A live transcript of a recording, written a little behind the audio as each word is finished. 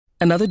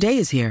Another day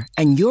is here,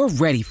 and you're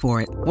ready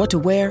for it. What to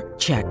wear?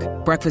 Check.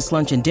 Breakfast,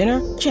 lunch, and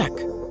dinner? Check.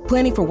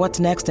 Planning for what's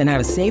next and how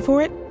to save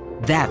for it?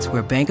 That's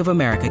where Bank of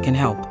America can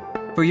help.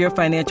 For your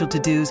financial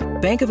to-dos,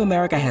 Bank of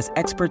America has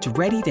experts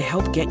ready to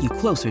help get you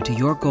closer to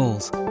your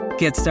goals.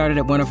 Get started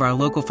at one of our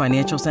local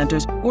financial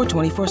centers or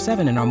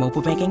 24/7 in our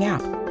mobile banking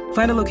app.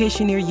 Find a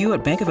location near you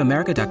at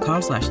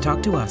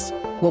bankofamerica.com/talktous.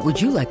 What would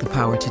you like the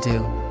power to do?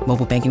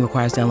 Mobile banking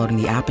requires downloading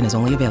the app and is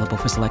only available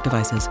for select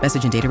devices.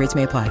 Message and data rates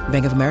may apply.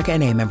 Bank of America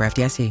N.A., member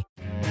FDIC.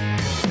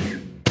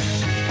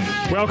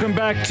 Welcome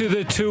back to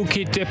the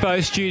Toolkit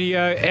Depot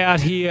studio out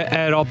here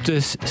at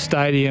Optus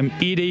Stadium.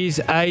 It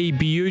is a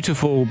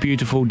beautiful,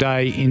 beautiful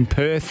day in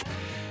Perth.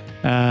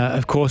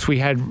 Of course, we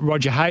had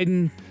Roger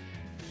Hayden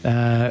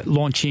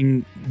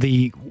launching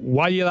the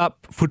Wyalup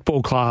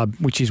Football Club,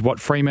 which is what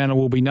Fremantle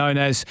will be known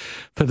as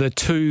for the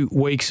 2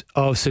 weeks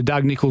of Sir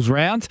Doug Nicholls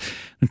round.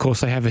 And of course,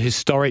 they have a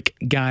historic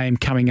game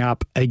coming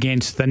up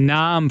against the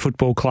Naarm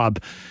Football Club,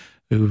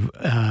 who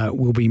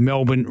will be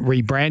Melbourne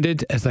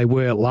rebranded as they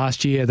were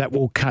last year. That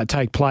will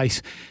take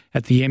place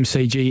at the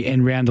MCG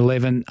in round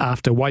 11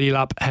 after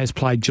Wyalup has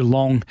played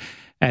Geelong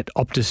at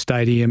Optus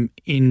Stadium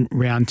in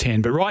round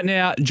 10. But right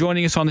now,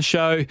 joining us on the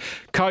show,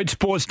 Code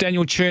Sports'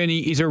 Daniel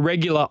Cherny is a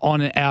regular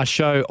on our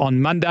show on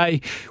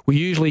Monday. We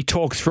usually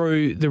talk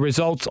through the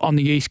results on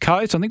the East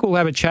Coast. I think we'll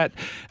have a chat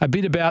a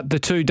bit about the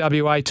two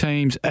WA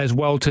teams as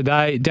well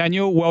today.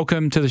 Daniel,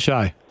 welcome to the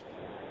show.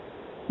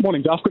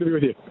 Morning, Duff. Good to be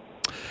with you.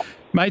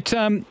 Mate,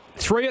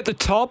 3 at the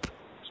top,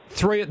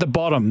 3 at the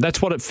bottom.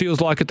 That's what it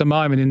feels like at the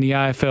moment in the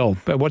AFL.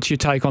 But what's your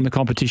take on the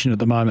competition at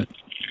the moment?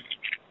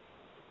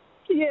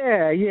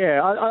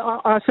 Yeah.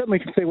 I certainly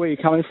can see where you're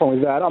coming from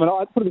with that. I mean,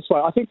 I put it this way.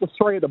 I think the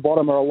 3 at the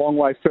bottom are a long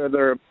way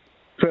further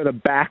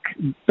back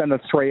than the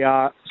 3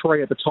 at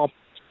the top.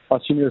 I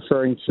assume you're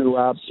referring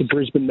to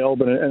Brisbane,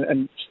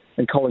 Melbourne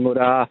and Collingwood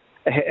are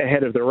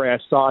ahead of the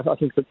rest. So I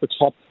think that the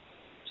top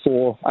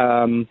 4,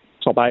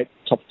 top 8,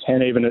 top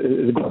 10 even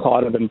is a bit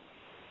tighter than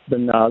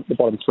the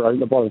bottom 3.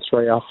 The bottom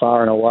 3 are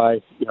far and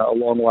away, a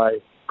long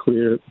way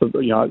clear.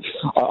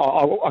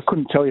 I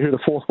couldn't tell you who the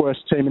 4th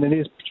worst team in it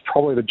is. It's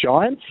probably the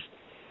Giants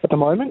at the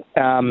moment.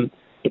 I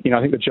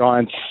think the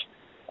Giants,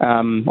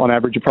 on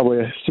average, are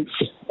probably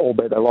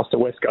albeit they lost to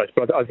West Coast,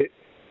 but I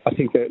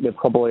think they're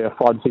probably a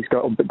 5-6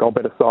 goal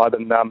better side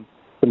than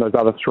those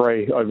other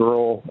 3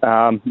 overall.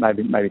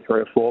 Maybe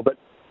 3 or 4, but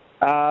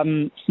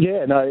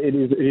it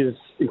is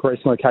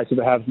increasingly a case of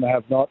the haves and the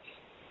have-nots,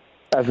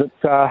 as it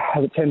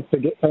tends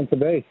to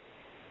be.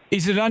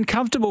 Is it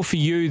uncomfortable for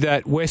you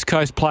that West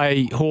Coast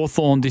play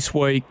Hawthorn this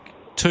week,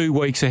 2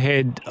 weeks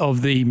ahead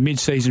of the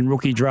mid-season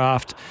rookie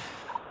draft,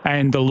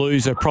 and the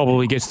loser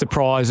probably gets the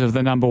prize of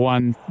the number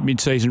 1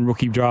 mid-season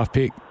rookie draft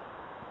pick?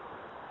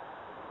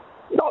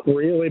 Not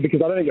really,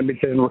 because I don't think a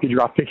mid-season rookie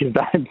draft pick is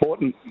that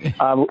important.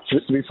 To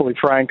be fully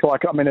frank,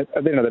 at the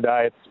end of the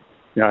day,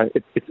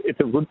 it's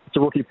a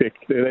rookie pick.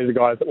 These are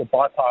guys that were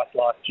bypassed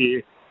last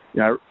year.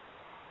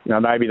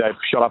 Maybe they've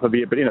shot up a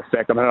bit, but in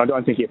effect, I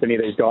don't think if any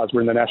of these guys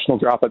were in the national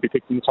draft, they'd be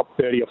picked in the top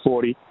 30 or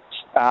 40.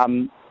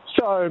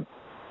 So,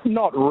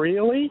 not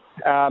really.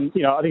 I think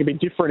it'd be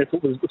different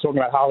if we're talking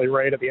about Harley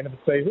Reid at the end of the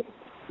season,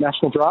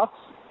 national drafts.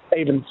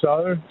 Even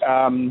so,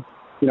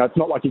 it's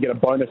not like you get a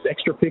bonus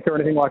extra pick or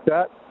anything like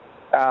that.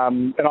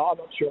 And I'm not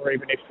sure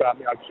even if, I'm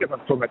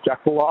talking about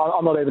Jack Bull,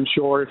 I'm not even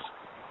sure if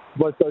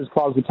both those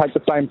clubs would take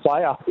the same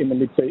player in the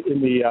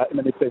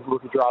mid-season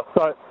rookie draft.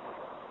 So,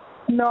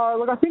 no,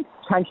 look, I think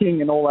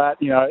tanking and all that,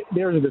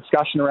 there is a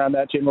discussion around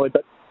that generally,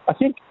 but I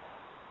think,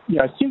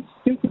 since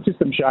the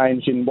system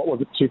changed in, what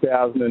was it,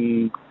 2000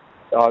 and,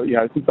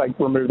 since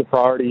they removed the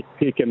priority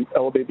pick and the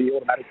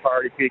automatic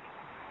priority pick,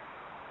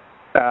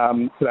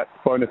 so that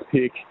bonus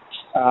pick,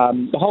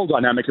 the whole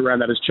dynamic around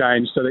that has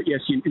changed so that,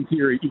 yes, in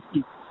theory,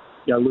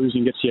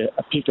 losing gets you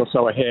a pick or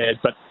so ahead,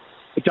 but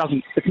it's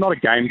not a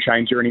game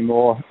changer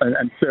anymore,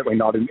 and certainly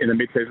not in the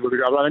mid-season rookie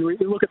draft. I mean,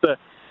 we look at the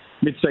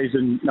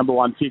mid-season number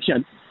 1 pick,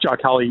 Joe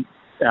Cully,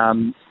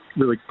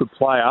 really good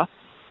player.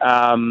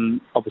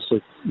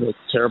 Obviously, really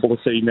terrible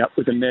to see him out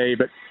with a knee,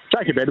 but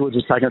Jacob Edwards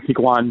was taken at pick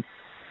 1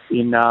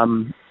 in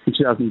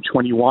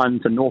 2021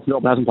 for North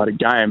Melbourne. Hasn't played a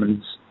game,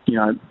 and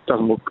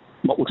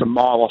looks a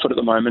mile off it at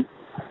the moment.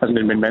 Hasn't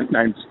even been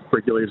named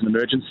regularly as an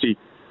emergency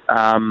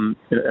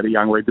at a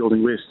young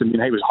rebuilding list. And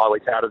he was highly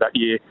touted that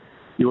year.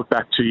 You look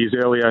back 2 years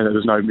earlier, there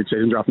was no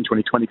mid-season draft in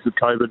 2020 because of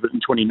COVID, but in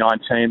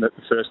 2019, the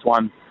first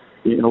one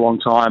in a long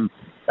time,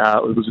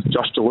 it was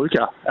Josh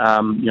DeLuca,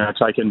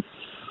 taken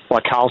by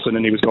Carlson,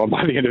 and he was gone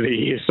by the end of the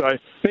year. So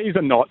these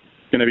are not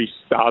going to be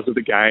stars of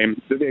the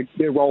game.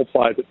 They're role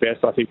players at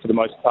best, I think, for the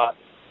most part.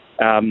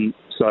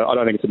 So I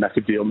don't think it's a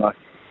massive deal, no.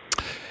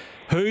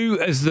 Who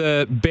is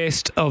the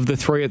best of the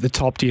 3 at the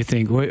top, do you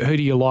think? Who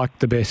do you like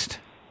the best?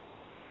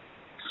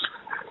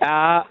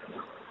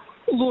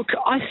 Look,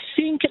 I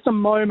think at the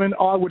moment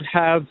I would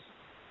have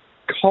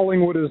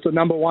Collingwood as the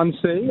number 1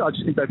 seed. I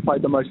just think they've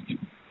played the most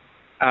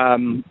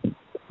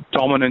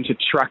dominant,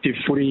 attractive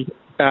footy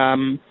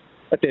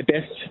at their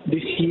best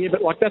this year.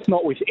 But that's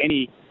not with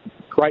any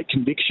great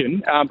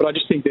conviction. But I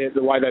just think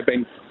the way they've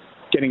been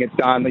getting it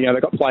done. You know,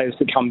 they've got players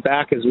to come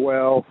back as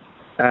well.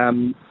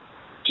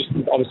 Just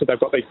obviously they've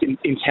got these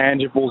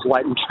intangibles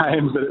late in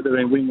games that have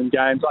been winning them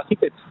games. I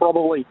think they're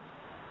probably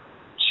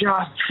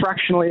just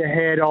fractionally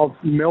ahead of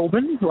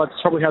Melbourne, who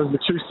probably has the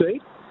 2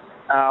 seed.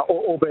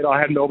 Albeit I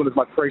had Melbourne as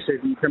my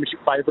pre-season premiership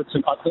favourites,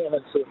 and I think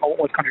I'm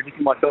almost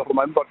contradicting myself at the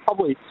moment. But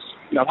probably,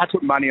 you know, if I had to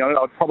put money on it,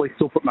 I'd probably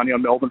still put money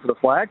on Melbourne for the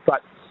flag. But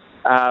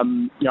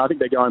you know, I think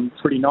they're going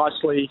pretty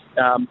nicely.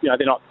 You know,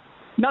 they're not.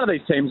 None of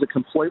these teams are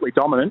completely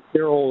dominant.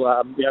 They're all,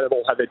 you know, they've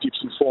all had their dips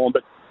in form,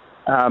 but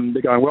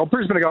they're going well.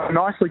 Brisbane are going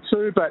nicely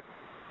too, but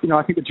you know,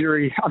 I think the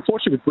jury,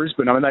 unfortunately with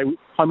Brisbane, I mean,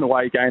 home and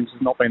away games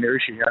has not been their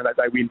issue. You know,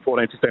 they win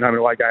 14-15 home and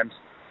away games.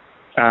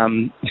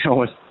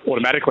 Almost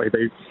automatically,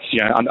 you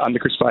know, under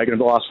Chris Fagan in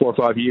the last 4 or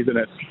 5 years, and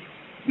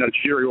you know, the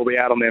jury will be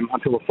out on them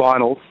until the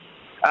finals.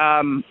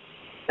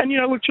 And you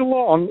know, look,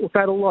 Geelong, they've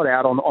had a lot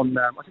out on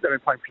I think they've been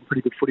playing some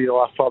pretty good footy the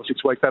last 5 or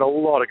 6 weeks. They had a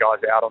lot of guys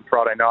out on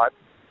Friday night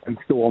and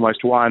still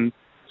almost won.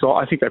 So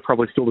I think they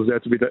probably still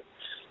deserve to be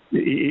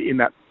in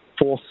that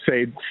 4th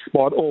seed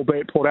spot,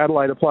 albeit Port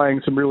Adelaide are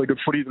playing some really good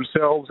footy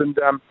themselves, and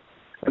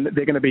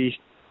they're going to be,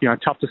 you know,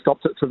 tough to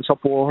stop to the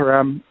top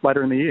 4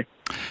 later in the year.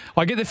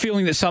 I get the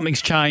feeling that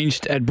something's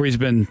changed at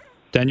Brisbane,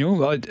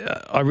 Daniel.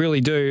 I really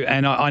do.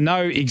 And I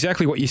know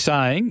exactly what you're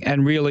saying.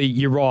 And really,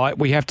 you're right.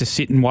 We have to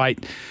sit and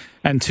wait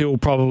until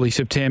probably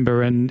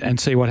September and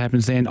see what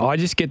happens then. I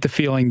just get the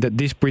feeling that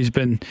this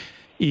Brisbane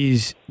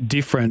is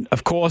different.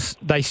 Of course,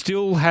 they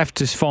still have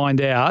to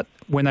find out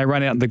when they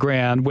run out on the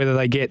ground whether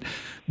they get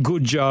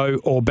good Joe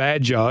or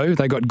bad Joe.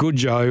 They got good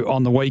Joe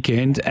on the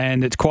weekend,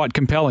 and it's quite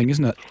compelling,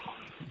 isn't it?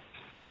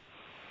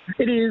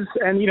 It is,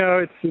 and you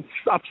know, it's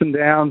ups and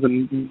downs,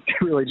 and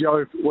really,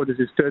 Joe, what is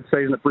his 3rd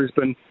season at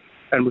Brisbane,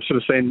 and we've sort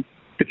of seen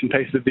bits and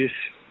pieces of this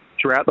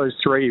throughout those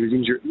 3. He was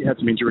injured, he had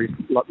some injuries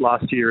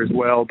last year as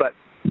well, but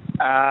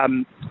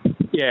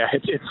yeah,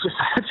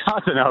 it's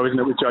hard to know, isn't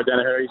it, with Joe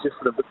Danaher?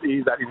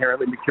 He's that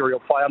inherently mercurial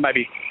player,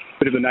 maybe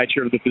a bit of the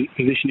nature of the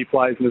position he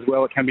plays in as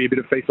well. It can be a bit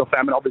of feast or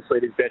famine. Obviously,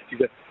 at his best,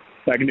 he's a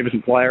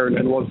magnificent player,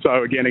 and was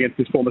so again against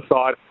his former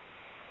side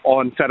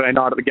on Saturday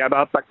night at the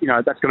Gabba. But you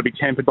know, that's going to be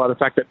tempered by the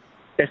fact that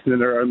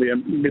Essendon are only a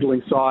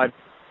middling side,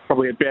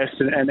 probably at best,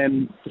 and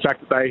then the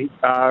fact that they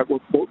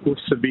were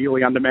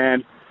severely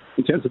undermanned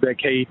in terms of their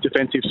key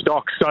defensive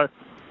stock. So,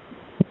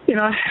 you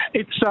know,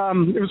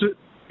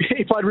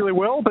 he played really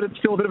well, but it's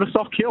still a bit of a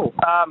soft kill.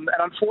 And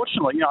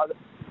unfortunately, you know,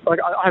 like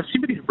I have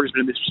sympathy for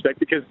Brisbane in this respect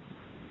because,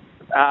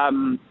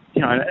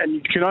 you know, and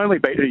you can only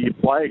beat who you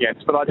play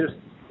against. But it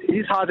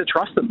is hard to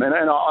trust them, and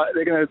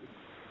they're going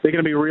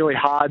to be really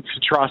hard to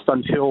trust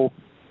until,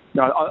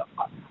 you know,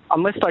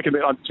 unless they can be.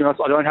 To be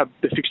honest, I don't have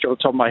the fixture on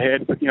the top of my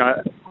head, but you know,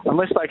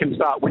 unless they can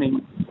start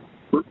winning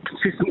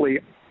consistently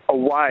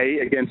away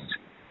against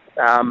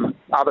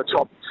other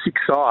top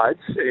 6 sides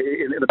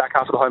in the back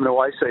half of the home and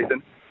away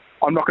season,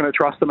 I'm not going to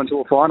trust them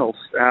until the finals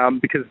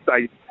because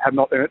they have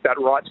not earned that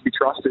right to be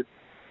trusted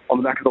on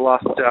the back of the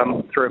last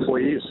 3 or 4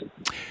 years.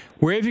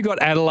 Where have you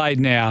got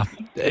Adelaide now?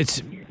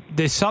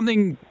 There's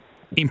something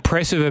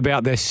impressive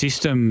about their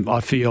system.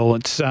 I feel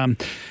it's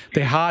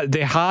they're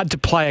hard to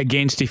play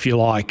against, if you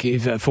like,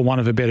 for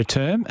want of a better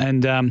term.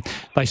 And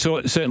they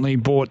certainly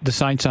brought the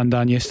Saints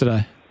undone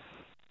yesterday.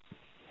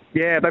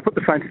 Yeah, they put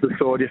the Saints to the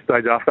sword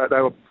yesterday, Duff. They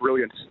were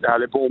brilliant.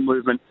 Their ball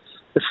movement,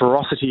 the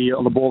ferocity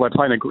on the ball, they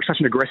played such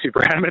an aggressive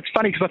brand. It's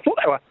funny because I thought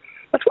they were.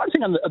 That's one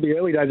thing on the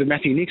early days of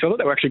Matthew Nicks. I thought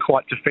they were actually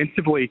quite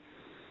defensively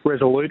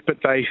resolute, but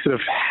they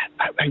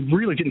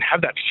really didn't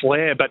have that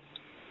flair. But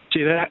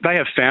gee, they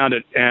have found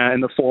it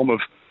in the form of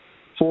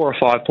 4 or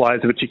 5 players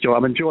in particular. I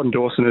mean, Jordan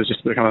Dawson has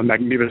just become a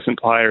magnificent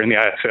player in the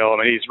AFL.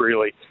 I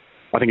mean,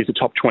 I think he's a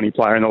top 20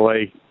 player in the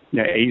league,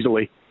 you know,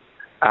 easily.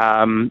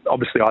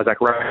 Obviously, Isaac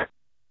Rowe,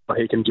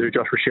 he can do.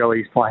 Josh Rochelle,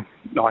 he's playing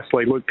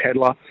nicely. Luke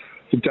Pedler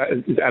has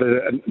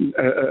added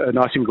a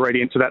nice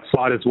ingredient to that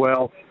side as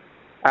well.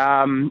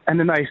 And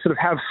then they sort of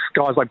have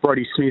guys like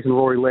Brodie Smith and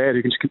Rory Laird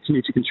who can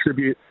continue to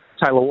contribute.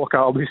 Taylor Walker,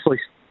 obviously,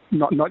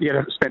 not yet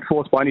spent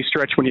forth by any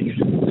stretch when you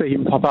see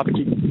him pop up and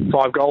kick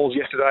 5 goals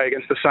yesterday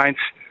against the Saints.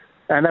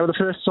 And they were the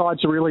first side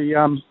to really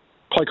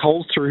poke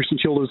holes through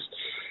St Kilda's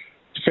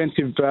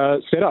defensive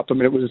setup. I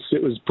mean, it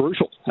was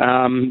brutal.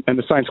 And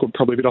the Saints were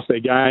probably a bit off their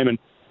game and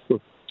were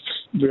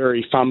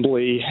very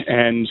fumbly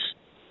and,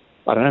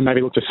 I don't know,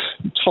 maybe looked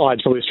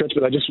tired, probably a stretch,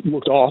 but they just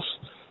looked off.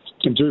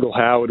 And Dougal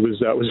Howard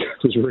was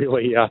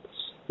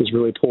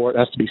really poor, it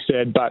has to be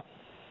said. But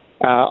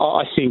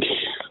I think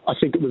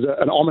it was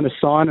an ominous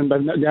sign, and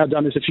they've now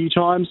done this a few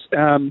times.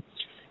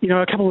 You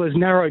know, a couple of those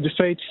narrow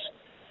defeats,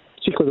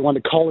 particularly the one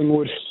to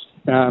Collingwood,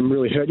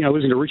 really hurt. You know,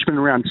 losing to Richmond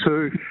in round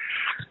 2,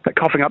 but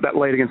coughing up that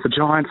lead against the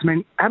Giants. I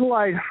mean,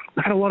 Adelaide,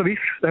 they had a lot of you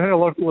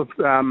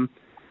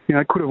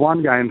know, could have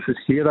won games this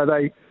year.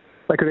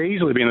 They could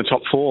easily be in the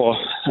top 4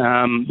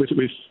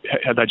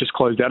 had they just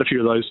closed out a few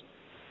of those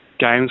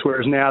games,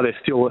 whereas now they're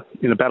still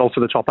in the battle for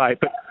the top 8.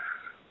 But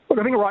look,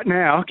 I think right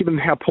now, given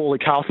how poorly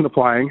Carlton are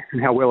playing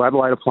and how well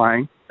Adelaide are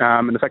playing,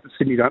 and the fact that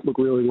Sydney don't look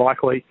really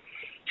likely,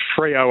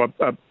 Freo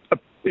are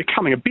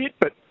coming a bit,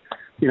 but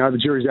you know, the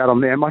jury's out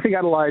on them. I think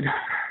Adelaide,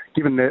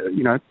 given their,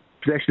 you know,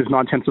 possession is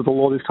 9/10 of the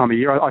law this time of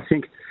year. I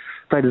think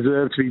they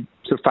deserve to be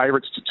sort of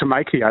favourites to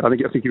make the 8. I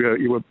think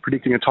you were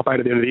predicting a top 8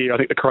 at the end of the year. I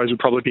think the Crows would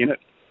probably be in it.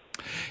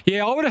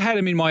 Yeah, I would have had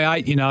them in my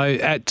 8,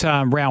 at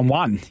round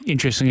 1,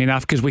 interestingly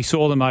enough, because we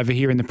saw them over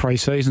here in the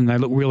pre-season. They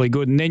look really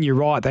good. And then you're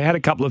right, they had a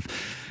couple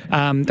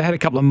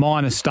of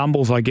minor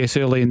stumbles, I guess,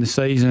 early in the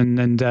season,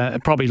 and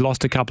probably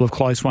lost a couple of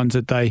close ones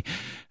that they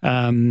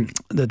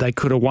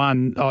could have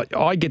won.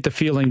 I get the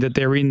feeling that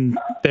they're in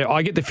there.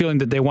 I get the feeling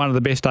that they're one of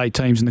the best 8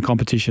 teams in the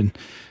competition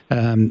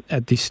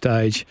at this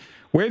stage.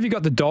 Where have you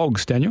got the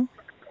Dogs, Daniel?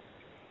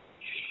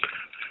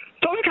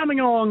 Dogs coming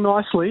along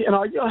nicely, and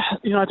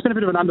it's been a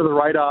bit of an under the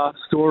radar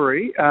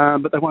story,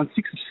 but they won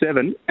 6 of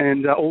 7,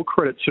 and all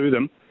credit to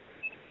them.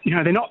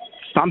 They're not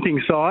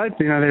thumping sides.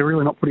 They're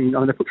really not putting.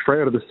 They put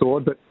Freo to the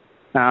sword, but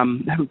they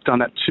haven't done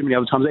that too many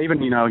other times.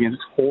 Even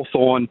against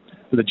Hawthorn,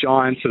 the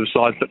Giants, are the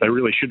sides that they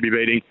really should be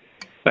beating.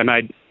 They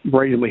made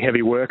reasonably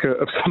heavy work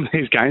of some of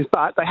these games,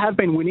 but they have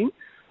been winning.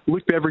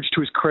 Luke Beveridge,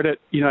 to his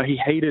credit, he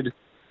heeded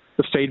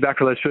the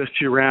feedback of those first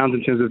 2 rounds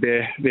in terms of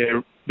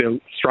their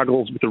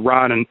struggles with the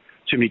run and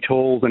too many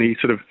tools, and he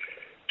sort of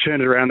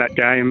turned around that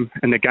game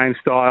and their game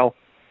style.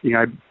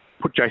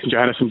 Put Jason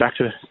Johannesson back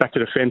to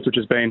defence, which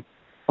has been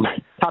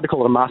hard to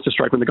call it a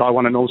masterstroke when the guy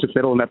won an all-Smith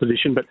medal in that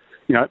position, but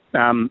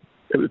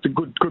it's a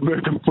good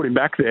move to put him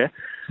back there.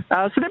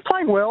 So they're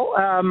playing well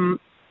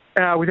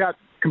without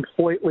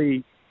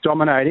completely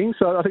dominating.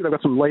 So I think they've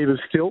got some levers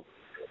still.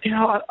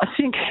 I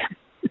think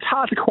it's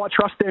hard to quite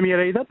trust them yet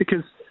either,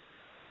 because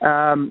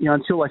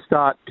until they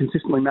start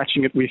consistently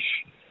matching it with.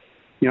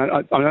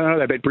 I know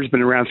they beat Brisbane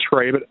in round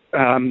 3, but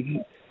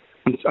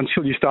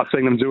until you start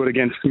seeing them do it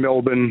against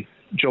Melbourne,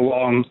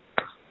 Geelong,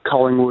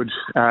 Collingwood,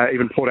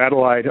 even Port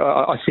Adelaide,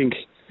 I think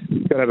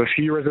they'll have a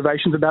few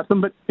reservations about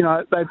them. But,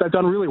 they've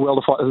done really well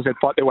to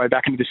fight their way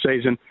back into this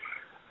season.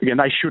 Again,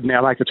 they should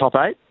now make the top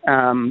 8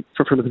 from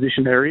the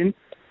position they're in.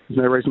 There's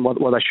no reason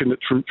why they shouldn't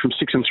from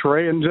 6 and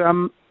 3. And,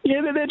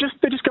 they're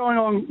just going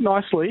on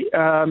nicely.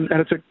 And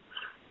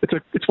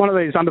it's one of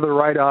these under the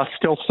radar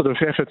stealth sort of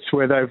efforts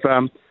where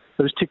they've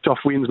just ticked off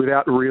wins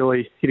without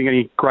really hitting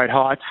any great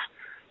heights.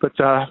 But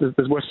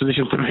there's worse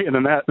positions to be in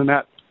than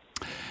that.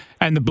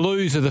 And the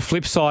Blues are the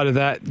flip side of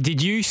that.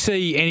 Did you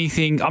see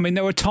anything? I mean,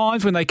 there were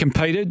times when they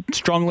competed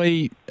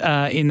strongly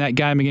in that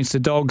game against the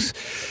Dogs.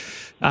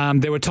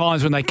 There were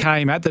times when they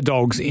came at the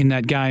Dogs in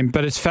that game.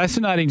 But it's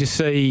fascinating to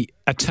see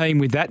a team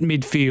with that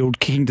midfield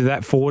kicking to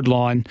that forward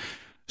line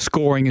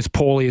scoring as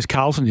poorly as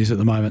Carlton is at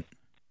the moment.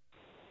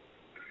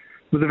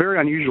 It was a very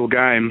unusual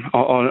game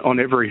on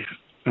every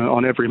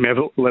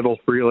level,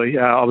 really.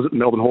 I was at the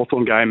Melbourne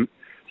Hawthorn game.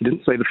 I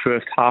didn't see the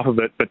first half of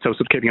it, but I was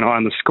sort of keeping an eye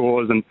on the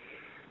scores, and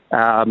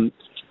I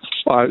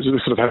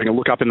was sort of having a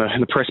look up in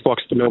the press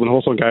box at the Melbourne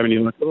Hawthorn game, and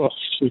you're like,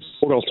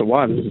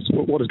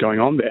 4-1. What is going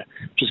on there?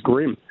 Just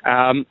grim.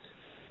 And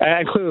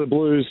clearly the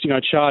Blues,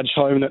 charged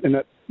home in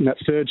that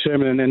third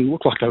term, and then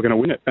looked like they were going to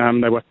win it.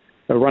 They were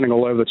running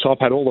all over the top,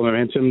 had all the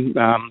momentum,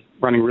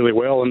 running really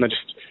well, and they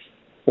just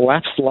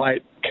lapsed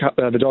late.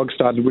 The Dogs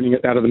started winning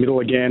it out of the middle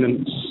again,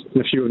 and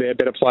a few of their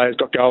better players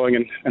got going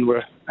and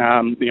were,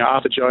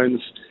 Arthur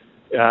Jones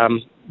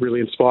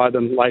really inspired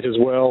them late as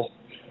well.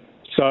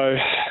 So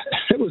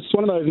it was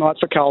one of those nights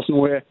for Carlton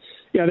where,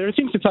 there are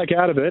things to take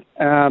out of it,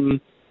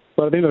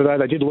 but at the end of the day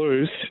they did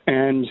lose,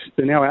 and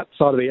they're now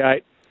outside of the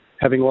 8,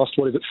 having lost,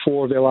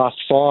 4 of their last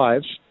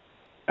 5,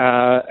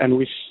 and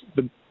with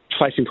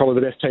facing probably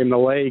the best team in the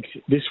league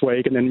this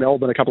week, and then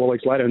Melbourne a couple of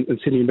weeks later,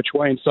 and Sydney in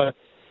between. So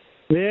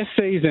their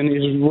season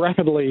is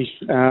rapidly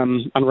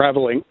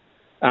unravelling.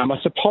 I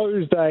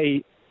suppose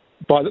by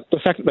the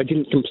fact that they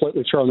didn't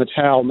completely throw in the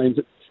towel means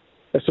that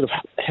they sort of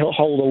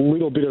hold a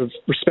little bit of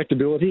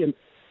respectability, and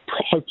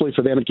hopefully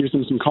for them it gives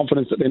them some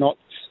confidence that they're not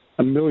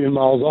a million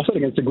miles off it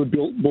against a good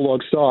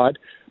Bulldog side.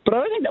 But I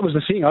don't think that was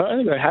the thing. I don't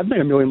think they have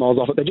been a million miles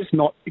off it. They're just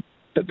not.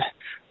 The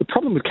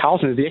problem with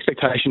Carlton is the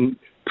expectation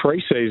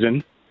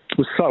pre-season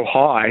was so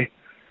high,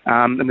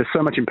 and there's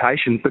so much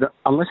impatience that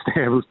unless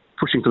they're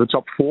pushing for the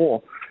top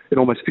 4, it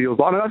almost feels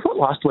like. I thought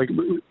last week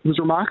it was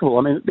remarkable.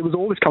 I mean, there was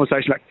all this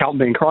conversation about Carlton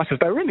being in crisis.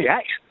 They were in the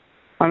 8.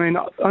 I mean,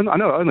 I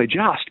know only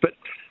just, but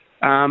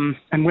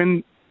and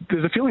when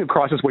there's a feeling of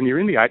crisis when you're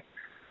in the 8,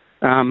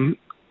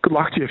 good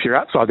luck to you if you're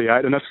outside the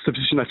 8, and that's the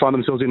position they find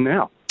themselves in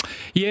now.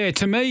 Yeah,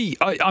 to me,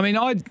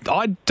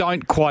 I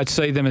don't quite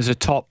see them as a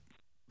top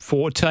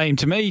 4 team.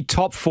 To me,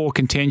 top 4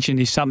 contention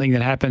is something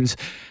that happens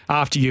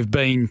after you've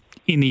been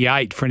in the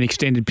 8 for an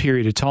extended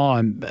period of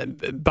time.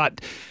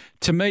 But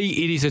to me,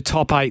 it is a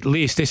top 8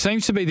 list. There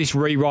seems to be this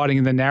rewriting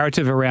of the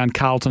narrative around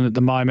Carlton at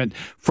the moment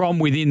from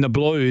within the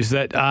Blues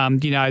that,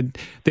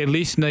 their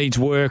list needs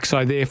work,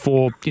 so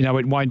therefore,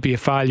 it won't be a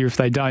failure if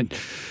they don't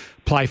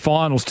play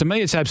finals. To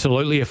me, it's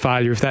absolutely a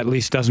failure if that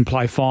list doesn't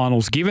play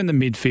finals, given the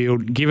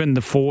midfield, given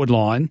the forward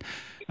line.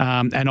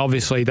 And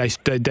obviously,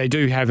 they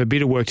do have a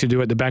bit of work to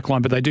do at the back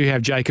line, but they do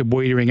have Jacob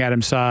Wiedering,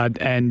 Adam Sard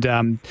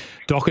and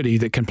Doherty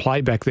that can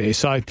play back there.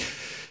 So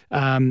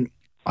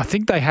I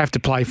think they have to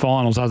play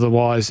finals,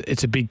 otherwise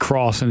it's a big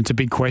cross and it's a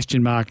big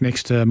question mark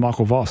next to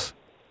Michael Voss.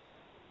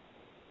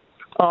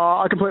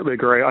 I completely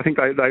agree. I think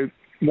they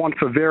want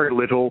for very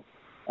little.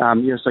 So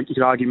you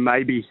could argue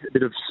maybe a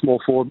bit of small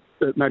forward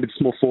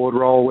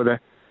role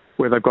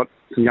where they've got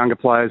some younger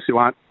players who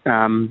aren't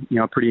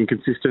pretty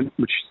inconsistent,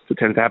 which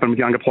tends to happen with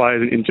younger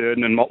players in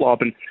Durden and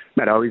Motlop, and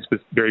Matt Owies was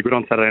very good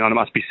on Saturday night, it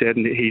must be said,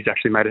 and he's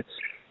actually made a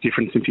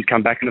difference since he's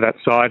come back into that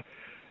side.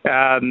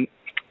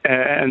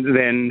 And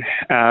then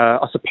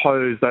I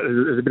suppose that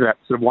there's a bit of that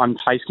sort of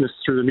one-paceness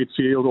through the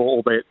midfield,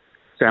 albeit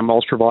Sam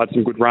Walsh provides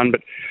some good run,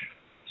 but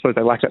I suppose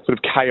they lack that sort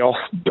of chaos,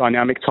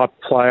 dynamic type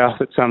player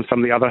that some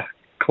of the other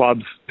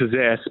clubs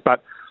possess.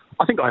 But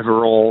I think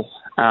overall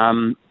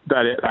that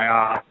they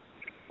are,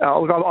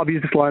 I've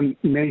used this line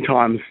many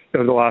times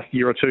over the last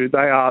year or two,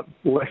 they are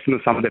less than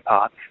the sum of their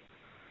parts.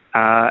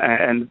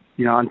 And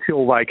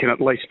until they can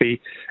at least be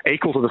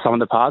equal to the sum of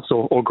the parts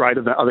or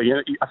greater than other,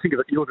 I think if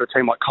you look at a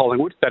team like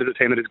Collingwood, that is a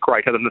team that is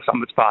greater than the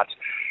sum of its parts.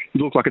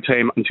 You look like a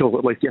team until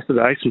at least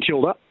yesterday, St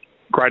Kilda,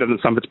 greater than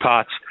the sum of its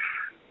parts.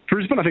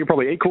 Brisbane, I think, are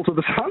probably equal to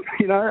the sum.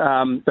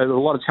 There's a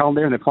lot of talent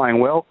there and they're playing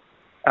well.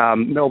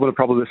 Melbourne are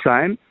probably the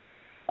same.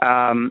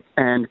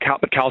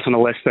 But Carlton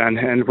are less than,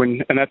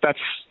 and that's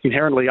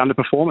inherently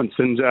underperformance.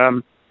 And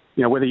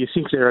whether you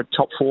think they're a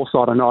top four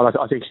side or not,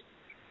 I think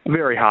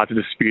very hard to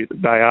dispute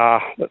that they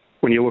are.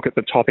 When you look at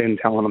the top end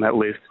talent on that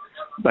list,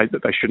 they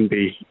shouldn't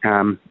be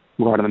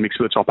right in the mix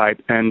of the top eight.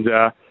 And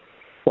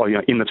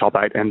in the top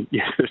eight, and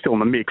yes, they're still in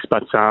the mix,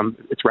 but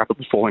it's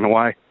rapidly falling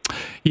away.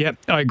 Yep,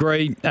 I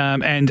agree.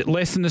 And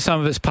less than the sum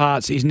of its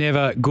parts is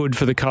never good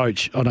for the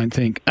coach, I don't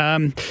think.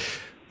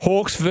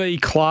 Hawks v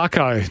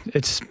Clarko.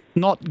 It's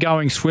not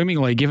going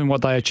swimmingly given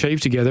what they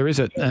achieved together, is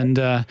it? And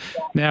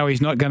now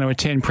he's not going to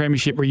attend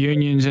premiership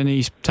reunions and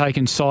he's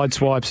taken side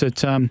swipes at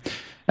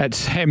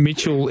Sam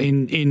Mitchell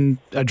in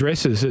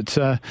addresses. It's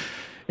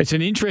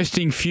an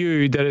interesting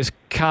feud that has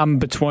come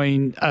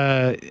between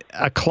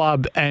a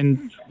club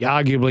and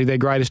arguably their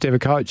greatest ever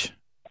coach.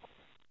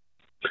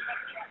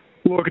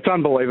 Look, it's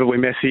unbelievably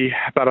messy,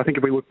 but I think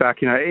if we look back,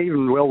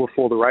 even well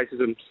before the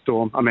racism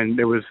storm,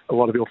 there was a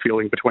lot of ill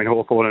feeling between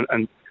Hawthorn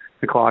and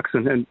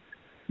Clarkson. And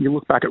you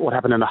look back at what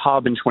happened in the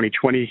Hub in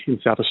 2020 in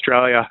South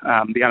Australia,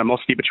 the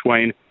animosity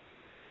between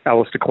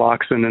Alistair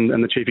Clarkson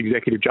and the chief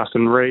executive,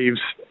 Justin Reeves.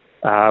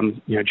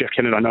 Jeff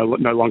Kennedy, I know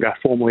no longer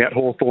formally at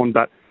Hawthorn,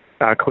 but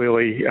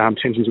clearly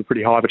tensions were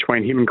pretty high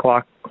between him and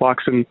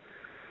Clarkson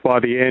by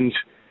the end.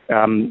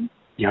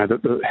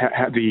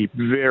 The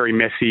very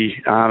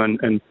messy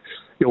and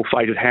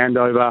ill-fated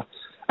handover.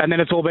 And then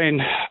it's all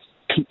been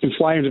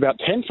inflamed about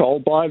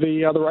tenfold by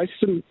the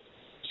racism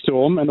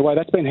storm and the way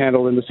that's been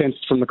handled in the sense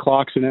from the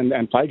Clarkson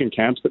and Fagan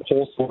camps that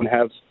Hawthorn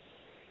have,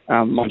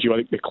 mind you, I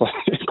think they're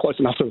close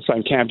enough to the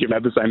same camp given they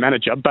have the same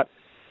manager, but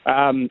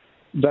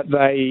that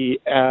they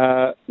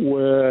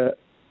were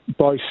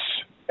both,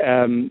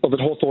 or that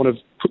Hawthorn have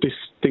put this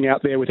thing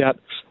out there without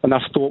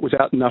enough thought,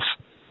 without enough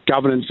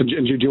governance and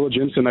due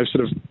diligence, and they've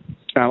sort of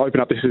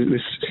opened up this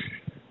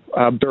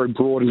very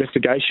broad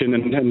investigation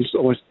and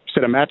almost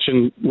set a match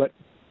and let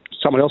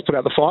someone else put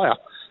out the fire.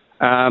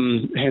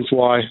 Hence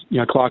why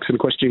Clarkson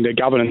questioning their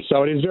governance.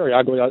 So it is very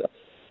ugly.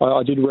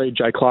 I did read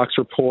Jay Clark's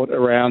report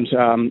around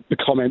the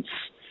comments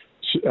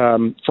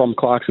from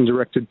Clarkson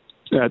directed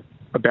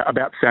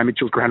about Sam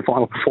Mitchell's grand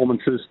final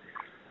performances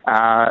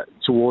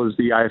towards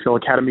the AFL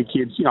Academy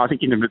kids. I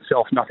think in and of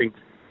itself nothing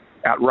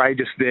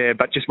outrageous there,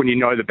 but just when you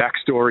know the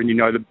backstory and you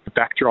know the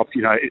backdrop,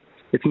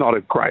 it's not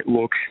a great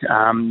look.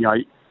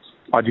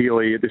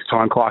 Ideally at this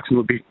time Clarkson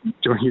would be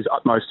doing his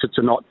utmost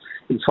to not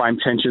inflame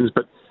tensions,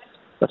 but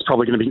that's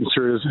probably going to be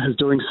construed as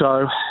doing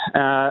so.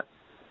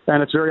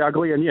 And it's very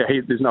ugly, and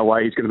there's no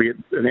way he's going to be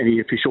at any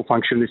official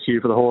function this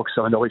year for the Hawks,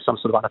 so there'll be some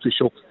sort of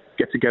unofficial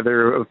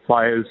get-together of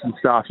players and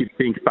staff, you'd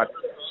think. But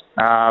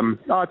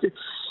it's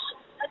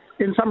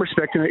in some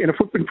respect, in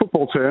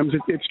football terms,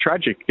 it's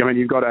tragic.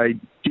 You've got a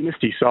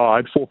dynasty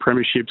side, 4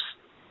 premierships,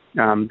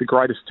 the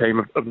greatest team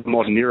of the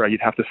modern era,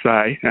 you'd have to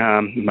say,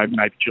 maybe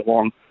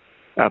Geelong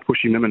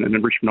pushing them, and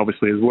Richmond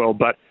obviously as well.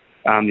 But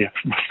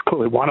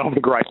clearly one of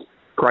the great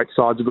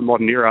sides of the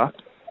modern era,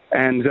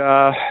 and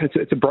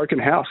it's a broken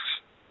house.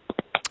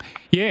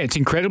 Yeah, it's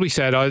incredibly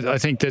sad. I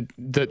think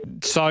that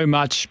so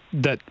much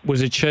that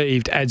was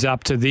achieved adds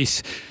up to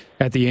this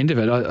at the end of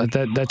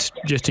it. That's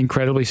just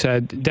incredibly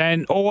sad.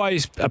 Dan,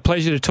 always a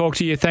pleasure to talk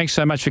to you. Thanks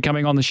so much for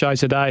coming on the show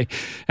today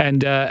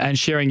and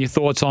sharing your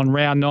thoughts on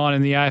round 9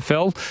 in the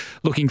AFL.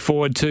 Looking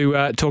forward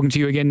to talking to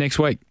you again next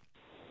week.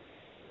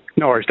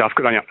 No worries, Duff.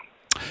 Good on you.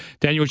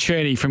 Daniel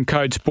Cherny from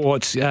Code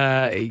Sports.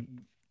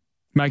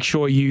 Make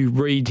sure you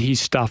read his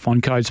stuff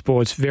on Code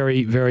Sports.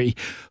 Very, very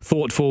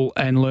thoughtful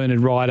and learned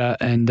writer,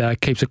 and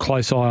keeps a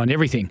close eye on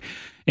everything,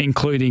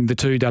 including the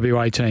 2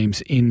 WA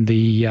teams in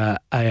the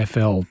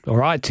AFL. All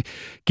right?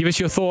 Give us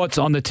your thoughts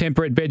on the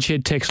Temperate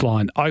Bedshed text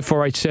line,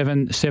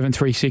 0487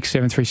 736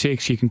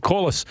 736. You can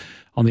call us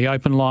on the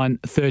open line,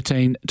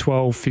 13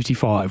 12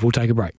 55. We'll take a break.